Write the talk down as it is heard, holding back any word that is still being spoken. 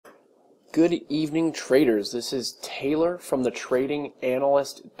Good evening, traders. This is Taylor from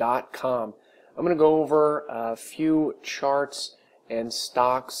thetradinganalyst.com. I'm going to go over a few charts and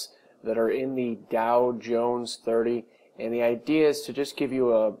stocks that are in the Dow Jones 30, and the idea is to just give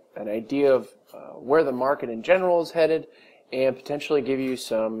you an idea of where the market in general is headed and potentially give you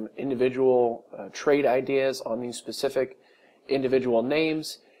some individual trade ideas on these specific individual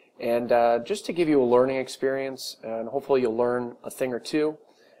names, and just to give you a learning experience, and hopefully you'll learn a thing or two.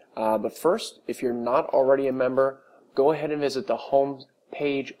 But first, if you're not already a member, go ahead and visit the home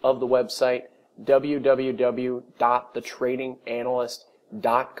page of the website,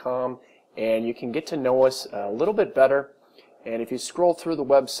 www.thetradinganalyst.com, and you can get to know us a little bit better. And if you scroll through the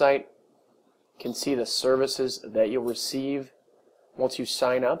website, you can see the services that you'll receive once you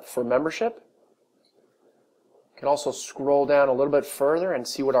sign up for membership. You can also scroll down a little bit further and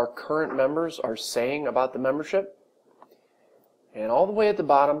see what our current members are saying about the membership. And all the way at the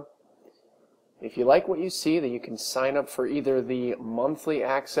bottom, if you like what you see, that you can sign up for either the monthly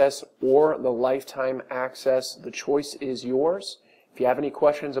access or the lifetime access. The choice is yours. If you have any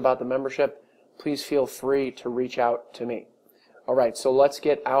questions about the membership, please feel free to reach out to me. All right, so let's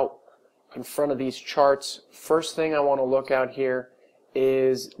get out in front of these charts. First thing I want to look at here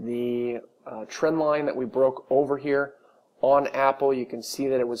is the trend line that we broke over here on Apple. You can see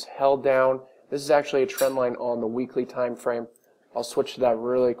that it was held down. This is actually a trend line on the weekly time frame. I'll switch to that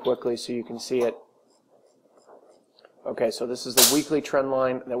really quickly so you can see it. Okay, so this is the weekly trend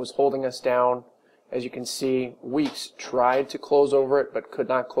line that was holding us down. As you can see, weeks tried to close over it but could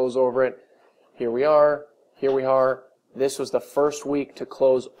not close over it. Here we are. Here we are. This was the first week to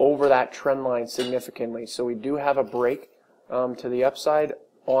close over that trend line significantly. So we do have a break to the upside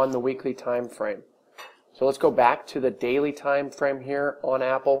on the weekly time frame. So let's go back to the daily time frame here on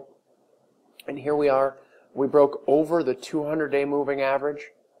Apple. And here we are. We broke over the 200-day moving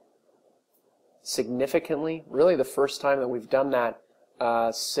average significantly. Really the first time that we've done that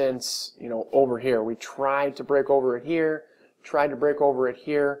since, over here. We tried to break over it here, tried to break over it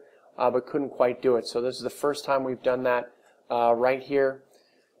here, but couldn't quite do it. So this is the first time we've done that right here.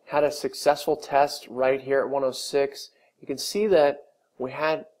 Had a successful test right here at 106. You can see that we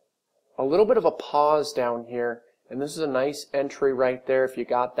had a little bit of a pause down here, and this is a nice entry right there if you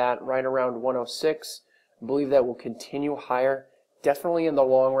got that right around 106. I believe that will continue higher, definitely in the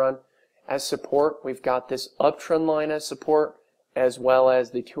long run. As support, we've got this uptrend line as support, as well as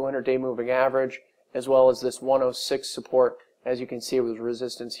the 200-day moving average, as well as this 106 support. As you can see, it was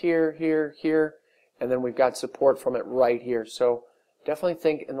resistance here, here, here, and then we've got support from it right here. So definitely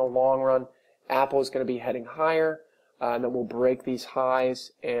think in the long run, Apple is going to be heading higher, and then we'll break these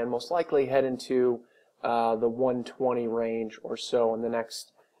highs and most likely head into the 120 range or so in the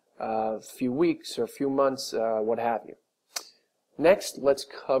next few weeks or few months, what have you. Next, let's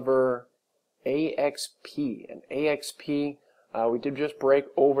cover AXP. And AXP, we did just break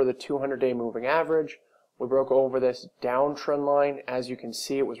over the 200-day moving average. We broke over this downtrend line. As you can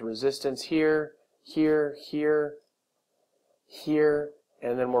see, it was resistance here, here, here, here,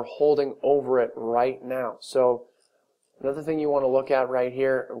 and then we're holding over it right now. So another thing you want to look at right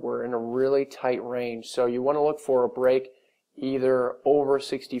here, we're in a really tight range. So you want to look for a break either over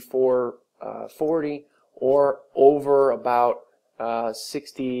 64.40 or over about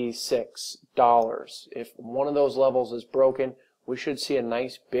 $66. If one of those levels is broken, we should see a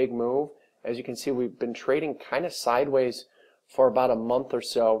nice big move. As you can see, we've been trading kind of sideways for about a month or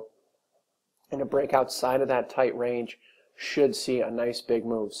so, and a break outside of that tight range should see a nice big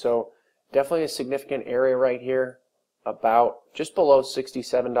move. So definitely a significant area right here, about just below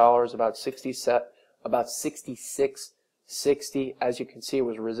 $67, about 66.60. As you can see, it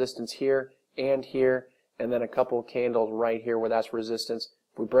was resistance here and here, and then a couple of candles right here where that's resistance.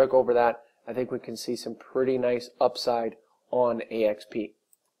 If we break over that, I think we can see some pretty nice upside on AXP.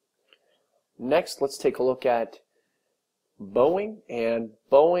 Next, let's take a look at Boeing. And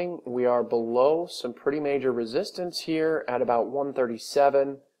Boeing, we are below some pretty major resistance here at about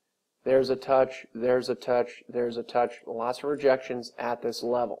 137. There's a touch, there's a touch, there's a touch. Lots of rejections at this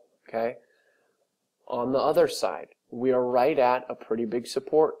level. Okay. On the other side, we are right at a pretty big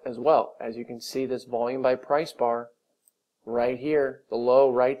support as well. As you can see, this volume by price bar right here, the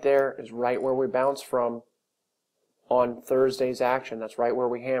low right there is right where we bounced from on Thursday's action. That's right where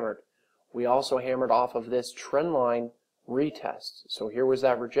we hammered. We also hammered off of this trend line retest. So here was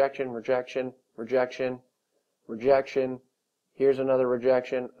that rejection, rejection, rejection, rejection. Here's another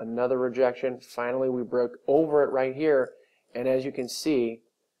rejection, another rejection. Finally, we broke over it right here, and as you can see,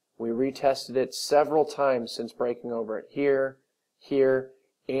 we retested it several times since breaking over it here, here,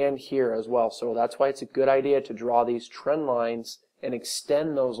 and here as well. So that's why it's a good idea to draw these trend lines and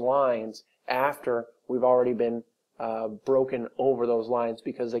extend those lines after we've already been broken over those lines,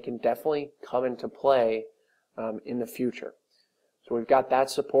 because they can definitely come into play in the future. So we've got that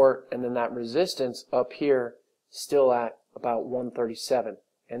support, and then that resistance up here still at about 137.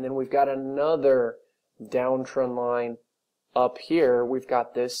 And then we've got another downtrend line up here. We've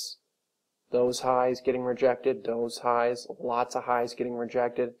got those highs getting rejected, those highs, lots of highs getting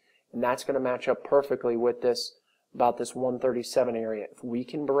rejected, and that's going to match up perfectly with about this 137 area. If we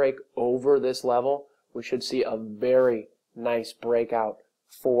can break over this level, we should see a very nice breakout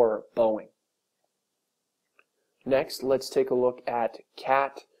for Boeing. Next, let's take a look at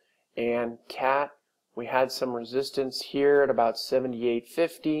CAT. And CAT, we had some resistance here at about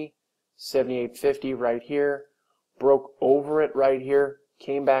 78.50, 78.50 right here, broke over it right here,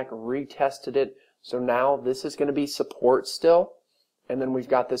 came back, retested it. So now this is going to be support still, and then we've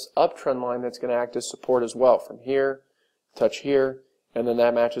got this uptrend line that's going to act as support as well. From here, touch here, and then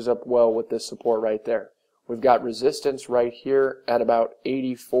that matches up well with this support right there. We've got resistance right here at about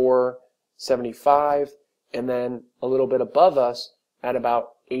 84.75, and then a little bit above us at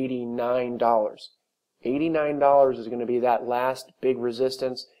about $89. $89 is going to be that last big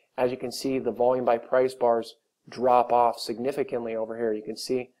resistance. As you can see, the volume by price bars drop off significantly over here. You can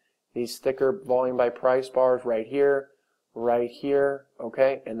see these thicker volume by price bars right here,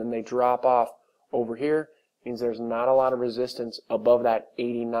 okay, and then they drop off over here. Means there's not a lot of resistance above that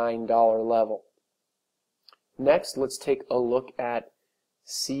 $89 level. Next, let's take a look at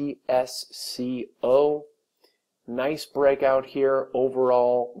CSCO. Nice breakout here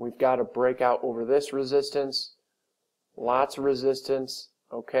overall. We've got a breakout over this resistance, lots of resistance,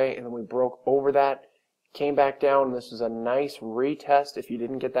 okay, and then we broke over that, came back down. This is a nice retest if you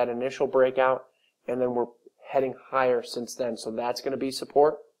didn't get that initial breakout, and then we're heading higher since then, so that's going to be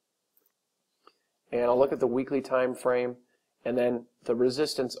support. And I'll look at the weekly time frame, and then the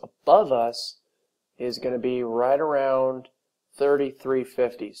resistance above us is going to be right around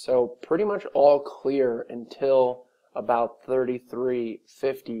 33.50. So pretty much all clear until about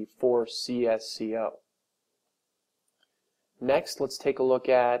 33.50 for CSCO. Next, let's take a look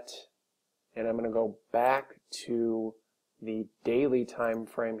at, and I'm going to go back to the daily time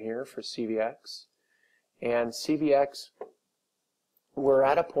frame here for CVX. And CVX, we're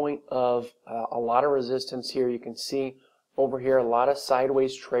at a point of a lot of resistance here. You can see over here a lot of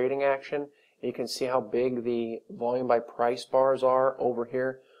sideways trading action. You can see how big the volume by price bars are over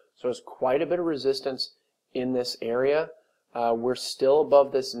here. So there's quite a bit of resistance in this area. We're still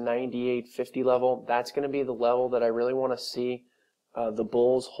above this 98.50 level. That's going to be the level that I really want to see the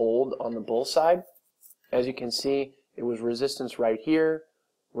bulls hold on the bull side. As you can see, it was resistance right here,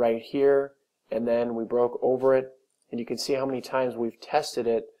 and then we broke over it. And you can see how many times we've tested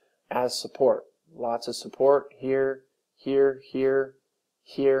it as support. Lots of support here, here,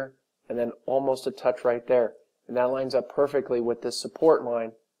 and then almost a touch right there. And that lines up perfectly with this support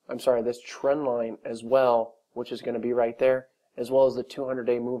line, this trend line as well, which is going to be right there, as well as the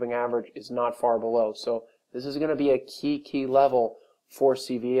 200-day moving average is not far below. So this is going to be a key level for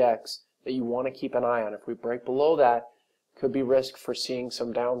CVX that you want to keep an eye on. If we break below that, could be risk for seeing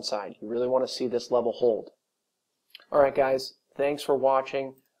some downside. You really want to see this level hold. Alright guys, thanks for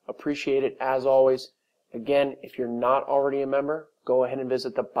watching. Appreciate it as always. Again, if you're not already a member, go ahead and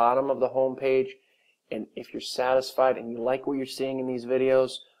visit the bottom of the home page. And if you're satisfied and you like what you're seeing in these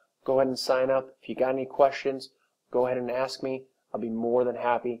videos, go ahead and sign up. If you got any questions, go ahead and ask me. I'll be more than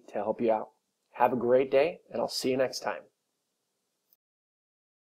happy to help you out. Have a great day, and I'll see you next time.